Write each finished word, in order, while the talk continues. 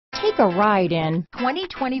Take a ride in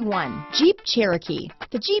 2021 Jeep Cherokee.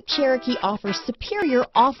 The Jeep Cherokee offers superior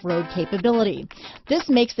off-road capability. This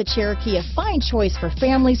makes the Cherokee a fine choice for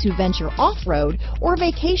families who venture off-road or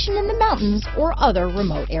vacation in the mountains or other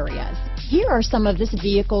remote areas. Here are some of this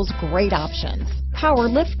vehicle's great options: power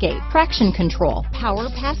liftgate, traction control, power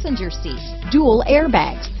passenger seat, dual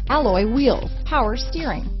airbags, alloy wheels, power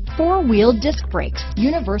steering, four-wheel disc brakes,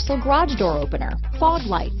 universal garage door opener, fog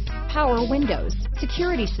lights, power windows,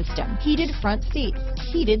 security system, heated front seats,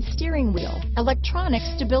 heated steering wheel, electronic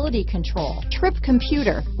stability control, trip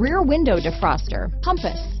computer, rear window defroster,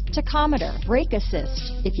 compass, tachometer, brake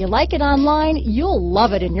assist. If you like it online, you'll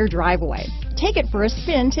love it in your driveway. Take it for a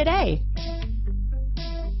spin today.